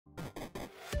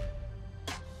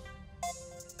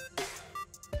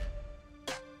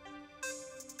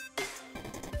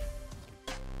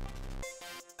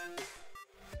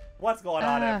What's going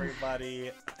on,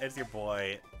 everybody? It's your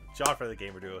boy, John from the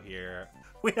GamerDuo here.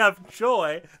 We have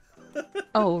Joy.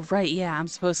 Oh, right, yeah, I'm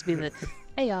supposed to be the...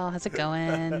 Hey, y'all, how's it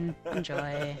going? I'm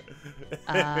Joy.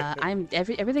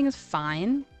 Everything is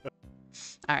fine.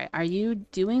 Alright, are you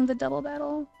doing the double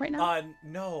battle right now?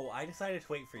 No, I decided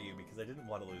to wait for you because I didn't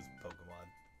want to lose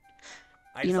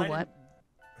Pokemon. You know what?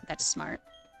 That's smart.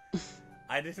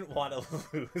 I didn't want to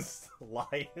lose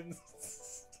Lions.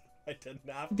 I didn't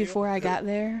have to. Before I got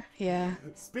there, yeah.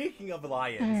 Speaking of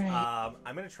Lions, right.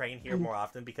 I'm going to train here more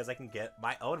often because I can get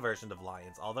my own version of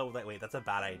Lions. Although, wait, that's a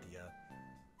bad idea.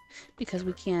 Because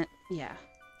we can't, yeah.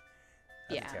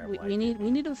 We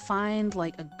need to find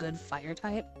like a good fire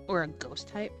type or a ghost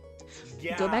type.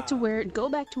 Yeah. Go back to where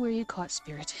you caught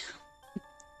Spiritomb.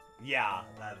 Yeah.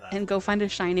 And go find a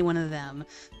shiny one of them,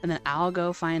 and then I'll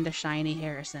go find a shiny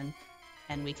Harrison,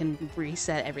 and we can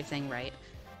reset everything right.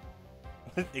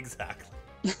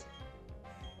 Exactly.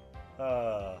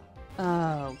 Oh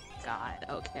God.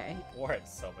 Okay. We're in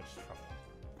so much trouble.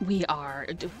 We are.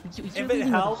 You really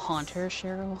with a Haunter,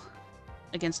 Cheryl,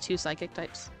 against 2 psychic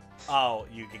types. Oh,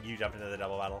 you jumped into the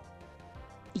double battle?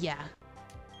 Yeah.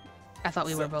 I thought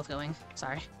we were both going.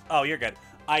 Sorry. Oh, you're good.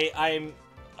 I'm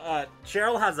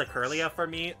Cheryl has a Curlia for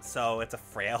me, so it's a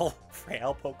frail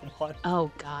Pokemon. Oh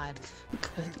God.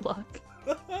 Good luck.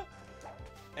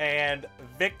 And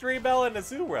Victory Bell and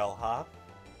Azurill, huh?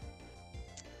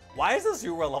 Why is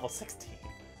Azurill level 16?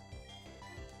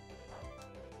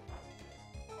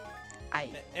 I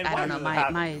don't know.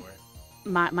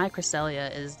 My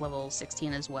Cresselia is level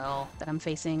 16 as well that I'm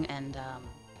facing, and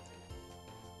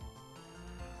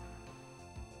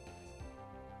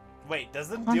Wait, does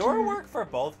the Duo work for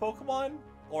both Pokemon?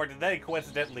 Or did they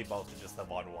coincidentally both just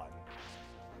have on one?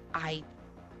 I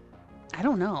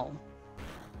don't know.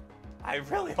 I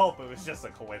really hope it was just a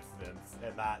coincidence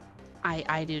and that...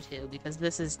 I do too, because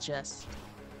this is just...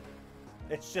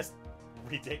 It's just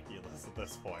ridiculous at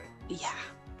this point. Yeah.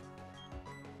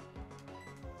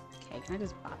 Okay, can I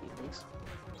just pop you, please?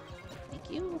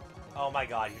 Thank you. Oh my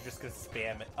God, you're just gonna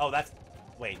spam it. Oh, that's...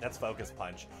 Wait, that's Focus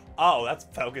Punch. Oh, that's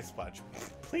Focus Punch.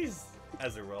 Please,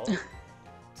 Azurill.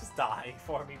 Just die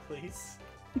for me, please.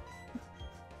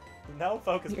 No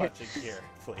Focus Punching here,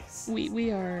 please.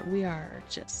 We are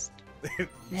just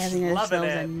having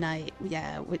ourselves a night.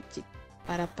 Yeah.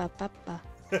 Ba-da-ba-ba-ba.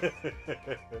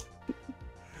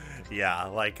 Yeah,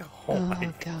 like, oh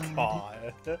my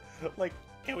God. Like,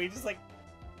 can we just, like,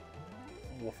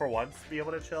 for once be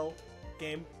able to chill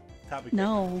game?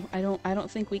 No, I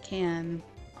don't think we can.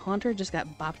 Haunter just got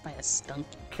bopped by a Stunky.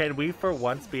 Can we for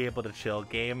once be able to chill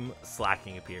game?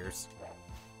 Slacking appears.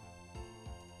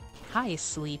 Hi,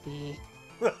 Sleepy.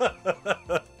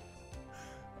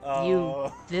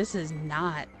 Oh. This is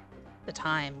not the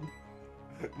time.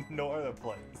 Nor the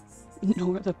place.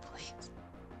 Nor the place.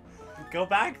 Go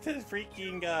back to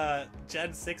freaking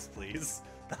Gen 6, please.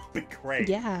 That would be great.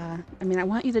 Yeah, I mean, I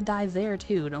want you to die there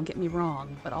too. Don't get me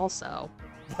wrong, but also.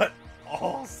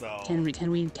 Can we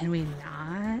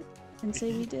not and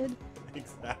say we did?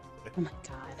 Exactly. Oh my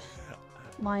God.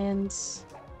 Lions.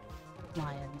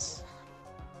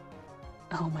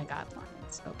 Oh my God,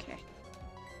 Lions. Okay.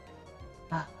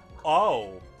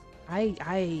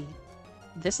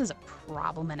 This is a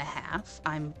problem and a half.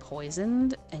 I'm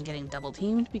poisoned and getting double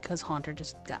teamed because Haunter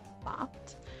just got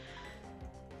bopped.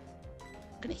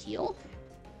 I'm gonna heal.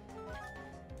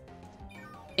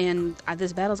 And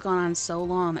this battle's gone on so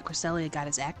long that Cresselia got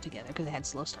his act together because they had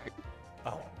slow start.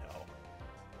 Oh no.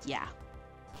 Yeah.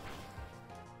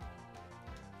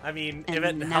 I mean, and if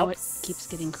it now helps... it keeps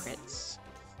getting crits.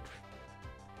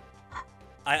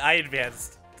 I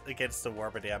advanced against the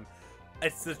Warbadam.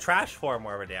 It's the trash form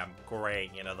Warbadam.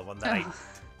 Great, you know, the one that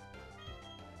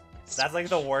That's like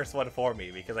the worst one for me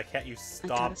because I can't use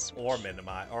Stomp or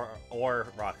Minimize or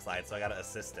Rock Slide, so I gotta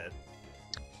assist it.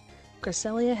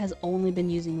 Cresselia has only been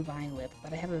using Vine Whip,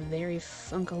 but I have a very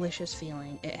funkalicious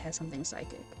feeling it has something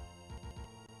psychic.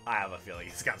 I have a feeling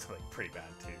it's got something pretty bad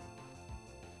too.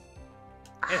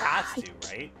 It has to,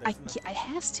 right? It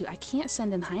has to. I can't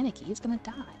send in Heineke. He's gonna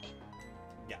die.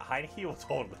 Yeah, Heineke will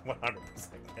totally 100%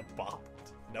 get bopped.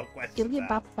 No question. He'll get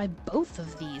bopped by both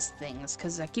of these things,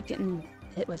 because I keep getting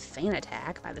hit with Feint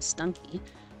Attack by the Stunky,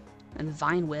 and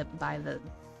Vine Whip by the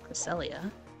Cresselia.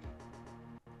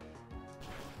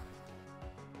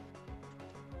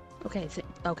 Okay,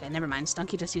 okay, never mind.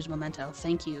 Stunky just used Memento.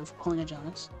 Thank you for pulling a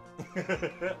Jonas.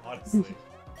 Honestly.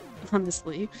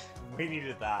 Honestly. We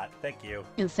needed that. Thank you.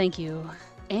 And thank you.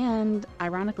 And,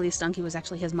 ironically, Stunky was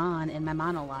actually his Mon in my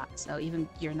Mono lot, so even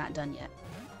you're not done yet.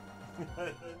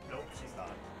 Nope, she's not.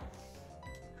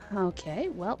 Okay,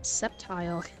 well,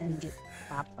 Sceptile can get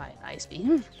popped by an Ice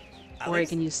Beam. Or I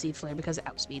can use Seed Flare because it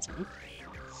outspeeds me.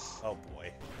 Oh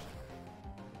boy.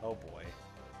 Oh boy.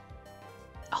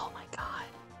 Oh my god.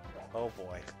 Oh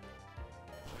boy.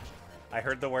 I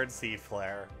heard the word Seed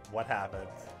Flare. What happened?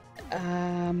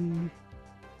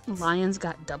 Lions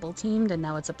got double teamed and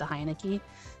now it's up to Heineke.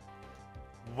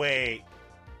 Wait.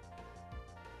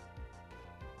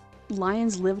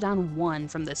 Lions lived on 1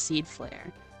 from the Seed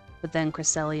Flare, but then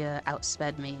Cresselia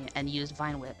outsped me and used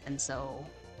Vine Whip, and so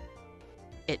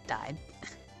it died.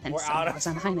 And We're so out it was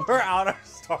on Heineke. We're out our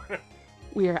starter.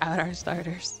 We are out our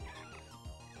starters.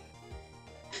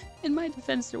 In my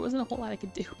defense, there wasn't a whole lot I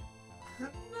could do.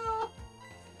 No.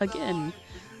 Again.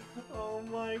 Oh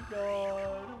my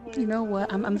god. You know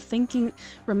what? I'm thinking.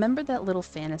 Remember that little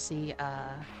fantasy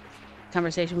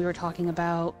conversation we were talking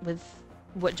about with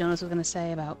what Jonas was gonna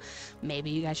say about maybe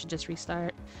you guys should just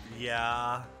restart?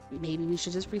 Yeah. Maybe we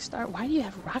should just restart. Why do you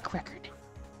have Rock Record?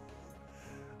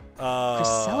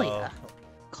 Cresselia,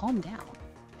 calm down.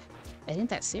 It ain't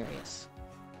that serious.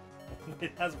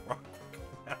 It has Rock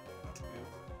Record.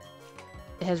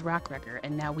 It has Rock Record,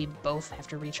 and now we both have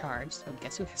to recharge. So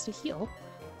guess who has to heal?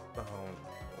 Oh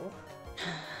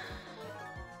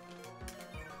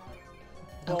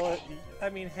no. Well, Okay. I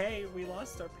mean, hey, we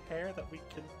lost our pair that we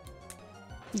could.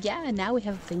 Yeah, and now we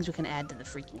have things we can add to the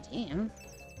freaking game,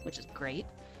 which is great.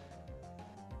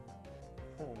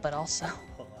 Oh, But also,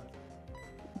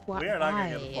 we are not gonna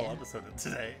get a full episode of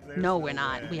today. No, we're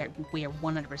not. We are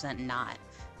 100% not.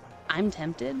 I'm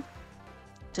tempted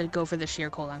to go for the sheer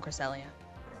cold on Cresselia.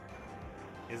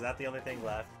 Is that the only thing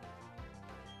left?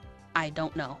 I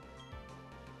don't know.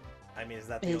 I mean, is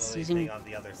that the only thing on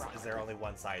the other side? Is there only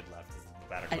one side left? Is the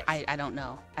better question. I don't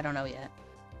know. I don't know yet.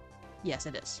 Yes,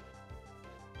 it is.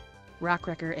 Rock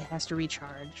Wrecker, it has to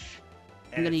recharge.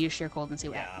 I'm gonna use sheer cold and see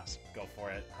what happens. Go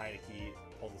for it. Heineke,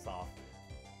 pull this off.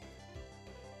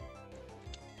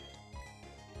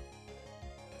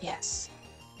 Yes.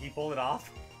 He pulled it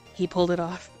off? He pulled it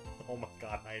off. Oh my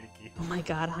god, Heineke. Oh my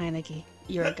god, Heineke.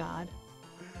 You're a god.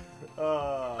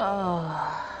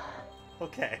 Oh.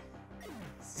 Okay.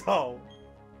 So,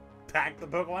 back the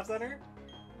Pokemon Center?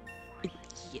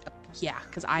 Yeah,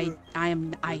 because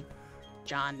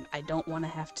John, I don't want to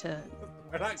have to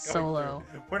solo.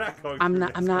 We're not going. I'm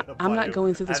not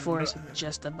going through this forest with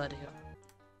just a Budew.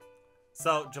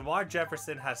 So Jamar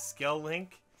Jefferson has Skill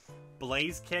Link,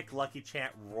 Blaze Kick, Lucky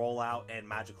Chant, Rollout, and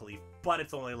Magical Leaf, but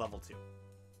it's only level 2.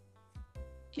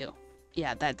 Ew.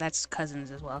 Yeah, that's Cousins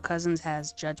as well. Cousins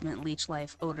has Judgment, Leech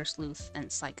Life, Odor Sleuth, and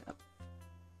Psycho.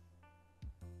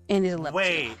 And he's a level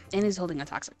 2. And he's holding a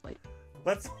Toxic Plate.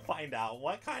 Let's find out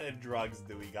what kind of drugs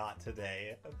do we got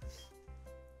today.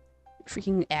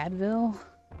 Freaking Advil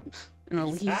and a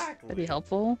leaf. That'd be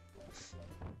helpful.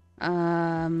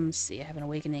 See, I have an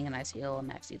Awakening, an Ice Heal, a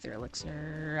Max Ether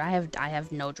Elixir. I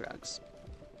have no drugs.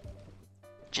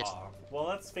 Just well,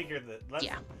 let's figure that.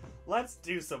 Let's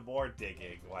do some more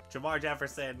digging. Jamar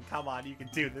Jefferson, come on, you can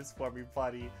do this for me,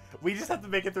 buddy. We just have to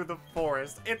make it through the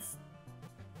forest. It's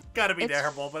gonna be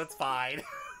terrible, but it's fine.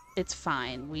 It's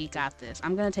fine. We got this.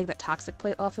 I'm gonna take that Toxic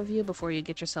Plate off of you before you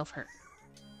get yourself hurt.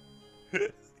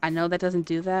 I know that doesn't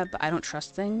do that, but I don't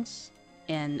trust things,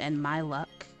 and my luck.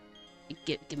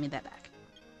 Give me that back.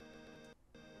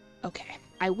 Okay.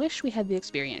 I wish we had the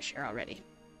experience share already.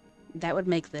 That would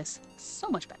make this so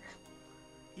much better.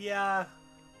 Yeah.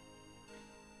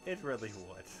 It really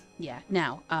would. Yeah.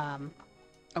 Now,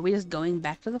 are we just going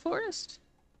back to the forest?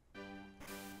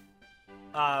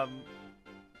 Do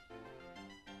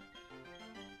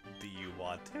you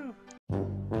want to?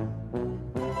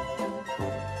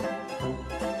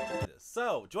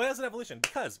 So, Joy has an evolution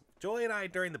because Joy and I,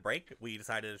 during the break, we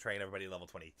decided to train everybody level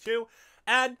 22,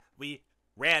 and we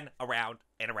ran around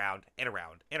and around and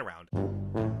around and around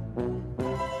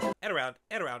and around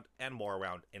and around and more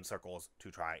around in circles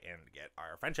to try and get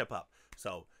our friendship up.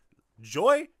 So,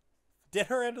 Joy did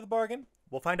her end of the bargain.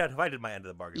 We'll find out if I did my end of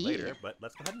the bargain later, but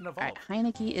let's go ahead and evolve. Alright,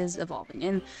 Heineke is evolving,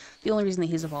 and the only reason that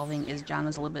he's evolving is John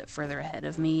was a little bit further ahead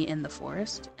of me in the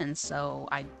forest, and so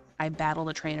I battled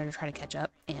a trainer to try to catch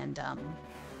up, and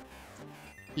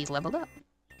he's leveled up.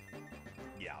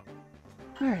 Yeah.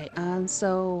 Alright,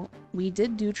 so we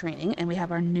did do training, and we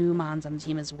have our new Mons on the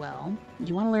team as well.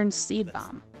 You want to learn Seed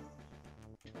Bomb.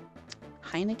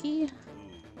 Heineke?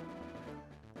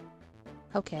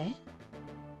 Okay.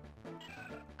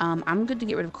 I'm good to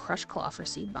get rid of Crush Claw for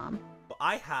Seed Bomb.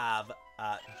 I have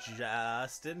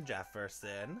Justin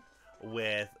Jefferson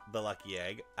with the Lucky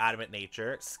Egg, Adamant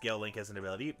Nature, Skill Link as an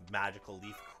ability, Magical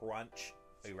Leaf, Crunch,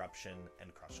 Eruption,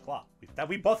 and Crush Claw.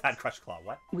 We both had Crush Claw.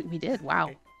 What? We did. Wow.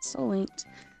 Okay. So linked.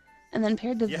 And then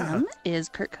paired to Yeah. them is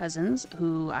Kirk Cousins,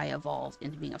 who I evolved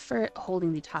into being a Ferret,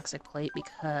 holding the Toxic Plate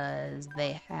because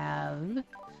they have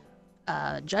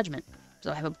Judgment.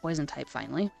 So I have a Poison type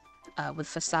finally, with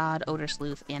Facade, Odor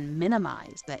Sleuth, and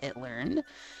Minimize that it learned.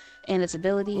 And its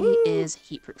ability is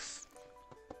Heatproof.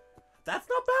 That's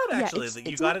not bad, actually.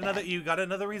 Yeah, You got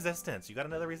another resistance. You got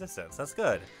another resistance. That's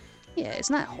good. Yeah, it's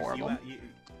not horrible.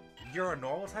 You're a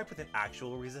normal type with an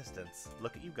actual resistance.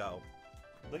 Look at you go.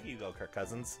 Look at you go, Kirk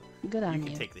Cousins. Good on you. You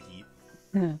can take the heat.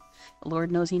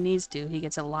 Lord knows he needs to. He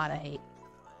gets a lot of hate.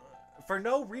 For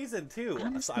no reason, too.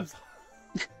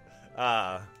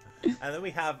 And then we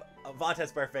have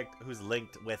Vontaze Perfect, who's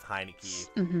linked with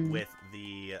Heineke, with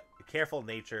the Careful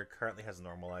Nature, currently has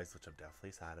normalized, which I'm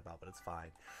definitely sad about, but it's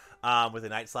fine. With a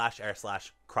Night Slash, Air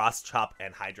Slash, Cross Chop,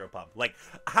 and Hydro Pump. Like,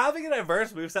 having a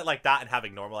diverse moveset like that and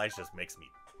having normalized just makes me...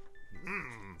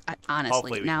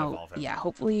 Honestly, now, yeah,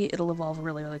 hopefully it'll evolve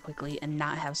really, really quickly and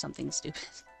not have something stupid.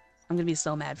 I'm gonna be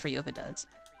so mad for you if it does.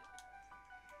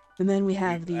 And then we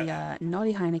have the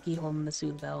Naughty Heineke holding the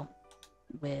Soothe Bell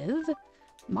with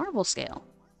Marvel Scale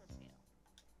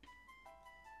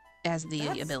as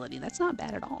the ability. That's not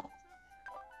bad at all.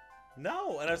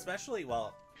 No, and especially,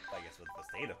 well, I guess with the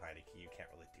state of Heineke, you can't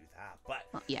really do that. But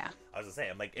well, yeah, I was gonna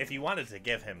say, like, if you wanted to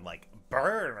give him like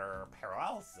burn or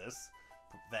paralysis,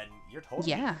 then you're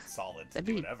totally solid to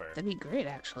do whatever. That'd be great,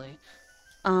 actually.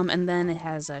 And then it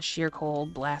has a Sheer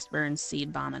Cold, Blast Burn,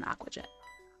 Seed Bomb, and Aqua Jet.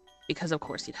 Because of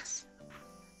course he does.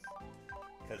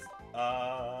 Because,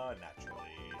 naturally.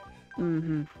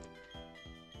 I'm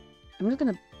just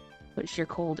gonna put Sheer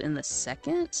Cold in the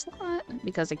second slot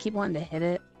because I keep wanting to hit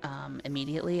it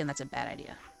immediately, and that's a bad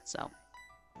idea. So.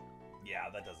 Yeah,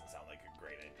 that doesn't sound like a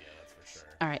great idea, that's for sure.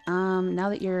 Alright, now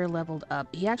that you're leveled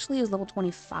up, he actually is level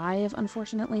 25,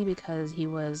 unfortunately, because he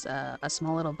was a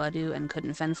small little Budu and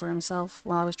couldn't fend for himself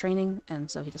while I was training, and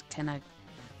so he just kind of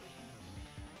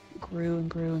grew and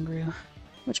grew and grew,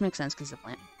 which makes sense because he's a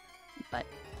plant. But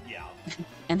yeah,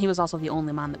 and he was also the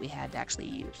only mon that we had to actually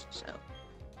use. So,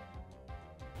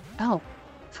 oh,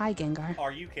 hi Gengar.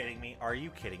 Are you kidding me? Are you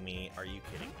kidding me? Are you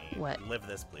kidding me? What? Live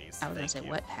this, please. I was gonna say,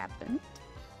 what happened?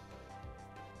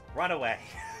 Run away.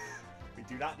 We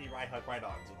do not need right hook, right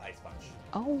arms with Ice Punch.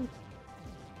 Oh.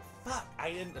 Fuck!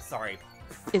 I didn't. Sorry.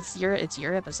 It's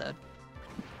your episode.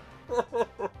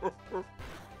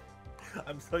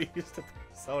 I'm so used to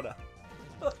Persona.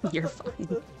 You're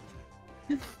fine.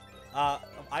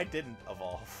 I didn't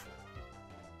evolve.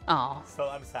 Aw. So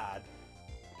I'm sad.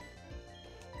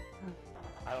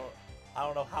 I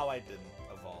don't know how I didn't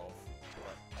evolve,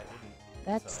 but I didn't.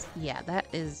 That's yeah. That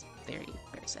is very,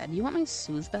 very sad. You want my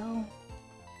Soothe Bell?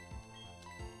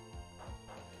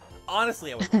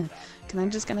 Honestly, I would love that. Can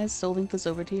I Soullink this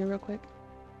over to you real quick?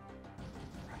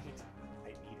 Right. I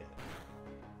need it.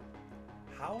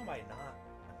 How am I not enough?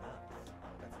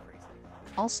 That's crazy.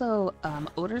 Also,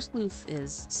 Odor Sleuth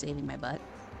is saving my butt.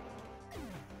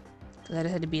 Because I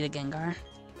just had to beat a Gengar.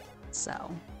 So.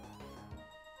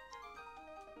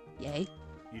 Yay.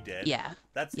 You did? Yeah.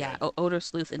 That's yeah. good. Odor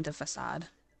Sleuth into Facade.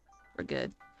 We're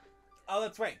good. Oh,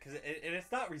 that's right. Because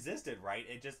it's not resisted, right?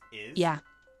 It just is? Yeah.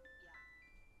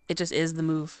 It just is the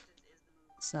move.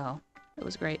 So, it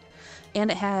was great.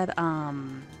 And it had, I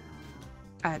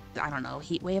don't know,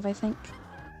 Heat Wave, I think.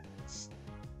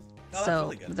 Oh, so,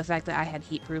 really good. The fact that I had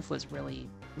Heat Proof was really,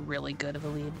 really good of a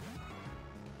lead.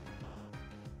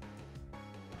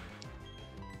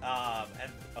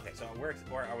 And, okay, so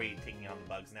or are we taking on the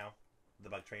bugs now? The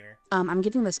bug trainer? I'm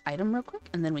getting this item real quick,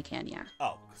 and then we can, yeah.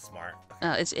 Oh, smart.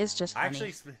 It's just honey.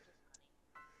 Actually,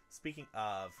 speaking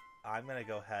of, I'm going to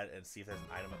go ahead and see if there's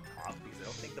an item up top, because I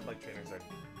don't think the bug trainers are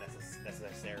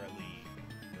necessarily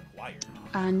required.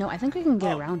 No, I think we can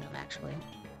get around them, actually.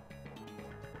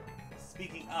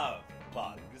 Speaking of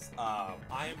bugs,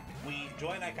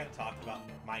 Joy and I kind of talked about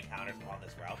my encounters on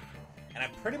this route, and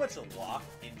I'm pretty much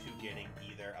locked into getting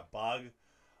either a bug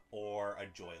or a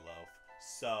Joy Loaf.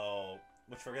 So,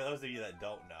 which for those of you that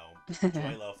don't know,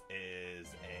 Joy Loaf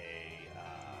is a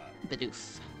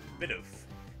Bidoof.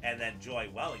 And then Joy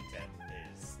Wellington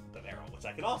is the barrel, which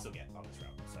I could also get on this route.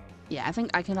 So yeah, I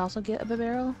think I can also get a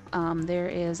Bibarel. There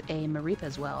is a Mareep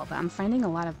as well, but I'm finding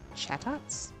a lot of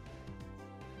Chatot.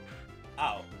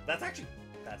 Oh, that's not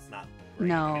great.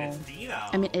 No. I mean, it's Dino.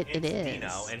 I mean, it is.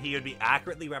 Dino, and he would be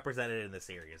accurately represented in the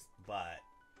series, but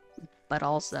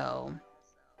also,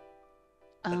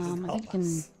 I think I can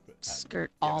skirt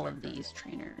all of these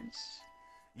trainers.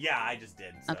 Yeah, I just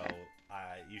did, so okay.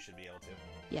 You should be able to.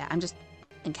 Yeah, I'm just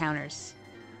encounters.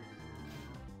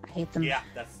 I hate them. Yeah,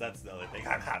 that's the other thing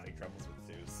I'm having troubles with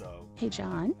too. So. Hey,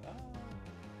 John.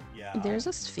 Yeah. There's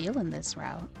a Spheal in this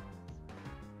route.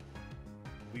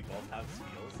 We both have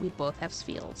Spiels. We both have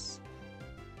Spiels.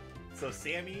 So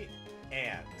Sammy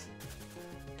and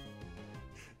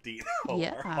Dino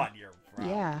Yeah. are on your route.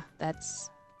 Yeah, that's...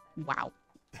 Wow.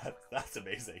 That's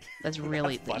amazing. That's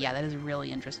really... That's funny. Yeah, that is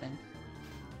really interesting.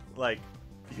 Like,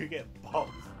 you get both.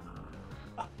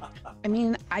 I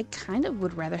mean, I kind of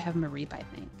would rather have Mareep, I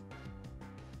think.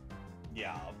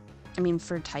 Yeah. I mean,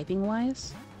 for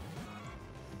typing-wise,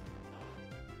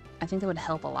 I think that would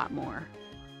help a lot more.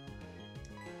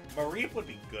 Mareep would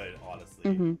be good, honestly.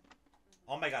 Mm-hmm.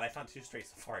 Oh my god, I found 2 straight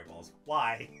Safari Balls.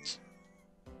 Why?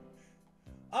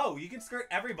 Oh, you can skirt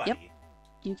everybody. Yep.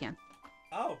 You can.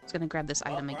 Oh. It's gonna grab this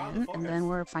item we're on again, the and then forest.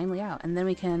 we're finally out. And then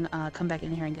we can come back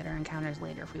in here and get our encounters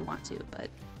later if we want to, but...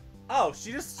 Oh,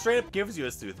 she just straight up gives you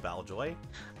a Sooth Bell, Joy.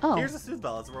 Oh. Here's a Sooth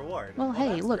Bell as a reward. Well,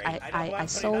 hey, that's look, great. I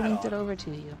Soul Linked it over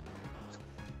to you.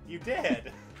 You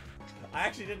did. I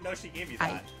actually didn't know she gave you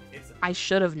that. I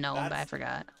should have known, but I That's-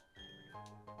 forgot.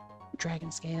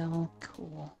 Dragon Scale.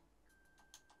 Cool.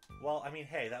 Well, I mean,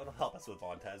 hey, that would help us with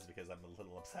Vontez because I'm a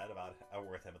little upset about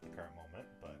with him at the current moment,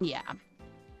 but... Yeah.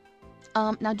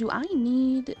 Now, do I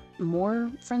need more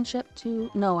friendship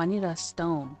to... No, I need a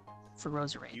stone for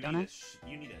Roserade, don't I?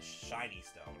 You need a shiny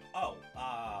stone. Oh,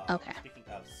 Okay. Speaking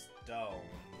of stones,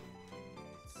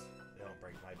 they don't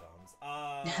break my bones.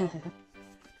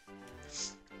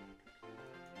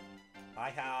 I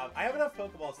have enough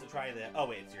Pokeballs to try the... Oh,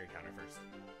 wait, it's your encounter first.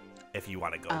 If you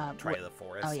want to go try the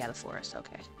forest. Oh, yeah, the forest,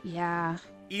 okay. Yeah.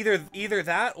 Either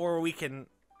that, or we can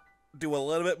do a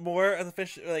little bit more of the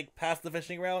fish, like, past the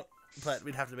fishing route, but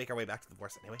we'd have to make our way back to the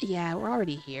forest anyway. Yeah, we're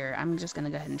already here. I'm just gonna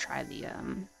go ahead and try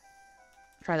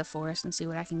the forest and see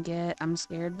what I can get. I'm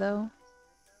scared, though.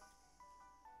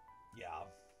 Yeah.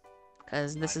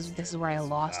 Because this I'm is scared where I as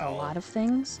lost a well. lot of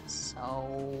things,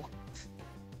 so...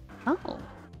 Oh.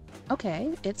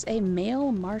 Okay, it's a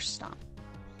male Marsh Stomp.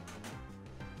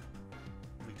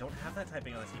 We don't have that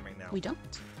typing on the team right now. We don't.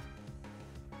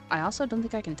 I also don't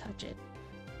think I can touch it.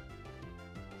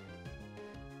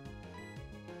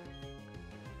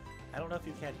 I don't know if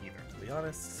you can either, to be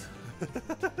honest.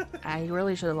 I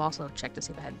really should have also checked to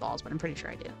see if I had balls, but I'm pretty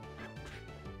sure I do.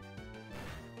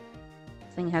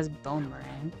 Thing has Bone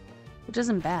Meringue, which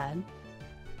isn't bad.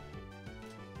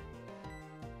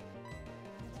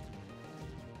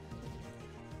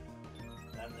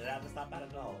 That's not bad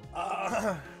at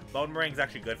all. Bone Meringue's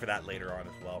actually good for that later on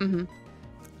as well. Mm-hmm.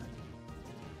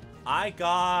 I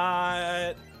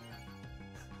got...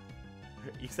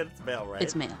 You said it's male, right?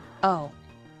 It's male. Oh.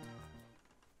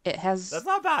 It has... That's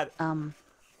not bad.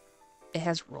 It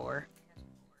has Roar.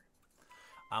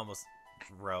 I almost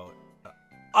wrote...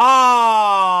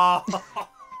 Oh!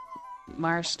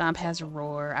 Marsh Stomp has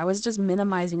Roar. I was just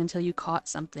minimizing until you caught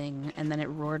something, and then it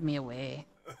roared me away.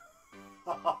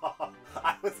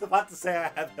 I was about to say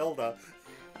I have Hilda,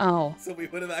 Oh. so we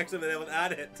would have actually been able to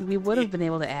add it. We would have been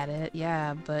able to add it,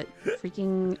 yeah, but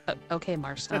freaking... okay,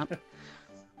 Marsh Stomp.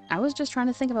 I was just trying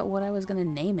to think about what I was gonna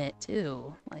name it,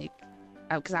 too. Like,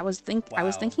 because I was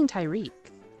thinking Tyreek,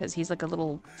 because he's like a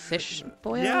little fish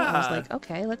boy. Yeah. I was like,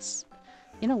 okay, let's...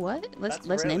 You know what? Let's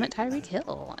name really- it Tyreek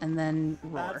Hill, and then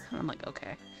Roar. That's- I'm like,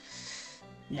 okay.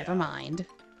 Never Yeah. mind.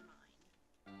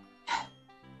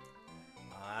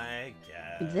 I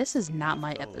guess. This is not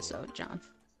my So- episode, John.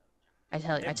 I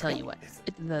tell It you really what. is.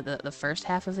 The first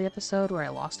half of the episode where I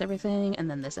lost everything, and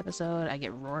then this episode I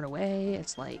get roared away.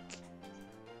 It's like,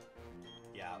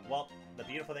 Yeah, well, the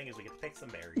beautiful thing is we get to pick some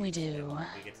berries. We do. and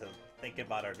we get to think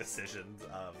about our decisions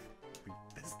of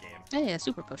this game. hey, a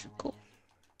super potion, cool.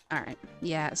 All right,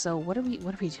 yeah. So what are we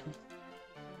doing?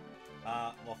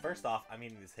 Well, first off, I'm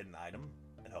eating this hidden item,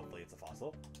 and hopefully it's a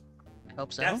fossil. I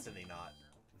hope so. Destiny not.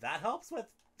 That helps with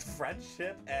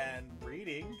friendship and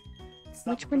breeding. It's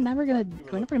not Which we're never gonna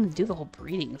really- do the whole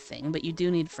breeding thing, but you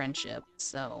do need friendship.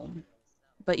 So,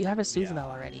 but you have a Soothbell Yeah.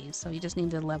 already, so you just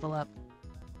need to level up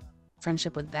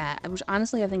friendship with that. Which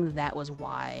honestly, I think that was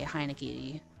why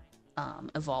Heineke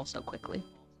evolved so quickly.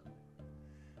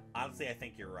 Honestly, I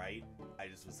think you're right. I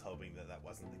just was hoping that that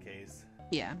wasn't the case.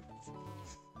 Yeah.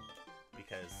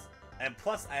 Because, and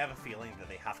plus, I have a feeling that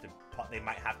they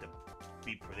might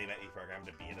be programmed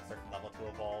to be at a certain level to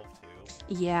evolve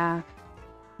too. Yeah.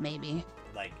 Maybe.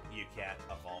 Like, you can't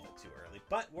evolve it too early.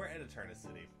 But we're in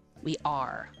Eternicity. We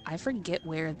are. I forget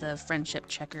where the friendship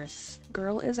checker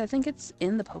girl is. I think it's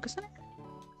in the Poke Center.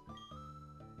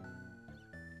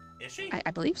 Is she?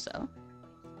 I believe so.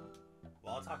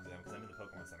 Well, I'll talk to them because I'm in the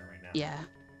Pokemon Center right now. Yeah.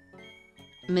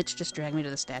 Mitch just dragged me to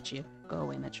the statue. Go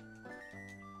away, Mitch.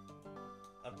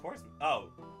 Of course. Oh,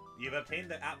 you've obtained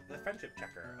the friendship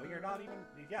checker. Oh, you're not even.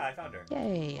 Yeah, I found her.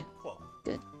 Yay. Cool.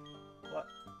 Good. What?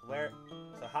 Where?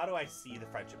 So how do I see the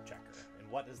friendship checker? And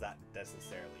what does that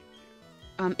necessarily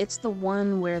do? It's the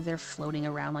one where they're floating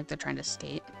around like they're trying to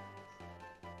skate.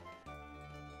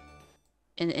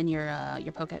 In your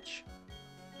Poketch.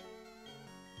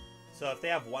 So if they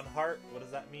have 1 heart, what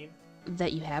does that mean?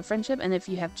 That you have friendship, and if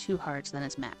you have 2 hearts, then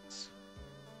it's max.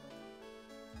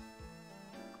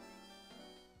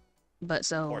 But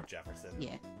so... Poor Jefferson.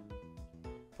 Yeah.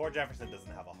 Poor Jefferson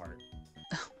doesn't have a heart.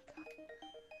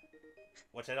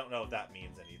 Which I don't know if that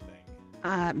means anything.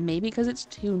 Maybe because it's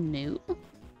too new?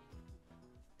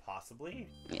 Possibly.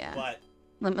 Yeah. But...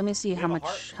 Let me see how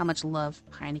much love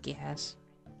Heineke has.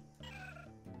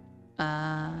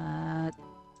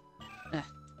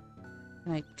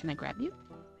 Can I grab you?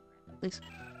 Please.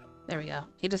 There we go.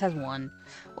 He just has 1.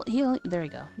 Well, there we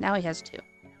go. Now he has 2.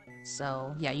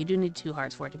 So, yeah, you do need 2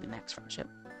 hearts for it to be max friendship.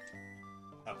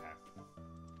 Okay.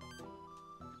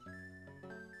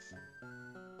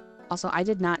 Also, I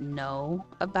did not know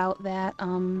about that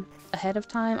ahead of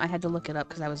time. I had to look it up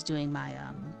because I was doing my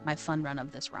my fun run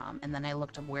of this ROM, and then I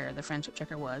looked up where the friendship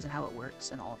checker was and how it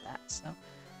works and all of that. So,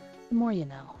 the more you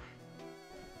know.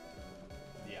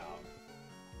 Yeah.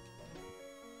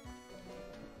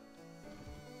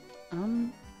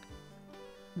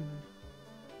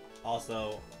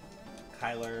 Also,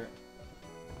 Kyler,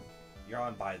 you're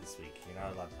on bye this week. You're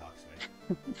not allowed to talk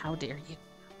to me. How dare you?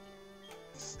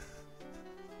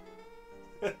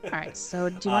 Alright, so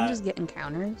do you want to just get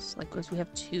encounters? Like, because we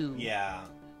have 2. Yeah.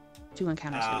 2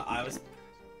 encounters.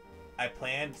 I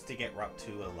planned to get up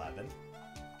to 11.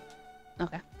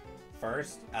 Okay.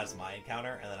 First, as my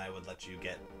encounter, and then I would let you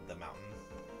get the mountain.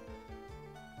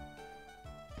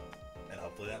 And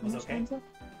hopefully that was okay.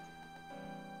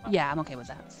 Yeah, I'm okay with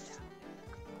that.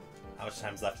 How much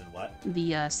time's left in what?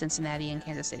 The Cincinnati and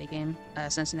Kansas City game.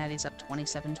 Cincinnati's up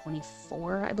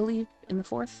 27-24, I believe, in the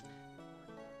 4th.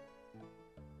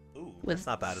 Ooh, with that's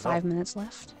not bad at 5 minutes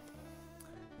left.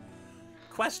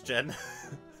 Question.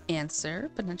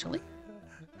 Answer, potentially.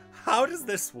 How does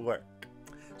this work?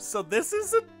 So this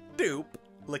is a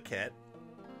duplicate.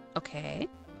 Okay.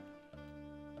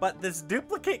 But this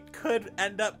duplicate could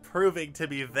end up proving to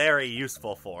be very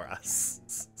useful for us.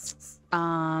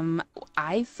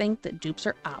 I think that dupes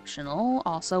are optional.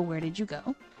 Also, where did you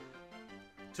go?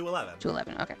 To 11. To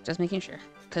 11, okay. Just making sure.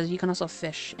 Because you can also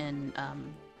fish in,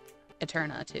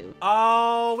 Eterna, too.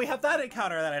 Oh, we have that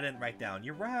encounter that I didn't write down.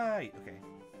 You're right. Okay.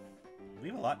 We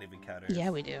have a lot of encounters. Yeah,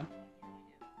 we do.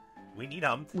 We need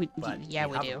them. We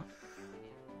do.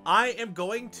 I am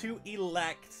going to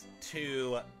elect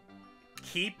to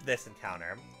keep this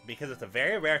encounter because it's a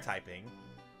very rare typing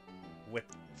with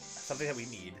something that we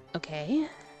need. Okay.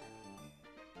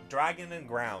 Dragon and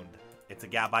Ground. It's a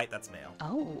Gabite that's male.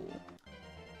 Oh.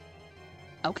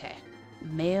 Okay.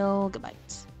 Male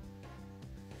Gabites.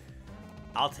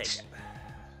 I'll take it.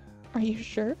 Are you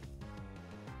sure?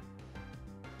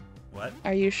 What?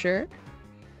 Are you sure?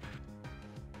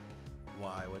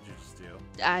 Why? What'd you just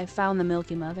do? I found the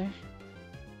Milky Mother.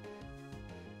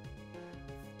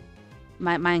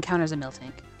 My encounter's a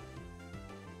Miltank.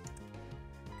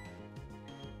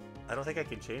 I don't think I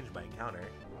can change my encounter.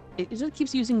 It just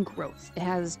keeps using growth. It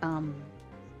has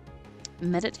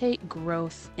Meditate,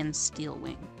 Growth, and Steel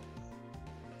Wing.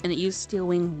 And it used Steel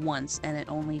Wing once, and it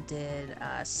only did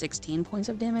 16 points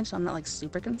of damage, so I'm not like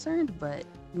super concerned, but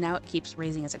now it keeps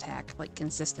raising its attack like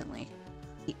consistently.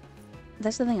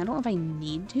 That's the thing, I don't know if I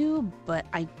need to, but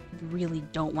I really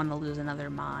don't want to lose another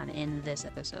Mon in this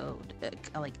episode.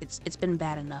 Like, it's been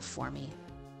bad enough for me.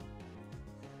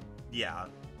 Yeah.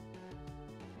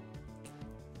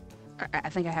 I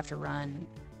think I have to run.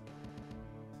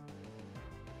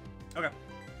 Okay.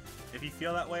 If you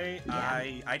feel that way,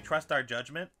 yeah. I trust our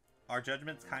judgment. Our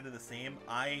judgment's kind of the same.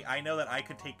 I know that I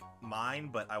could take mine,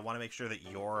 but I want to make sure that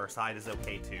your side is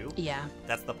okay too. Yeah.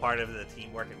 That's the part of the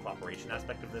teamwork and cooperation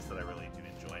aspect of this that I really do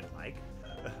enjoy and like.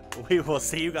 We will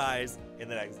see you guys in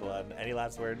the next one. Any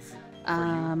last words?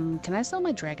 Can I sell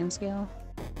my dragon scale?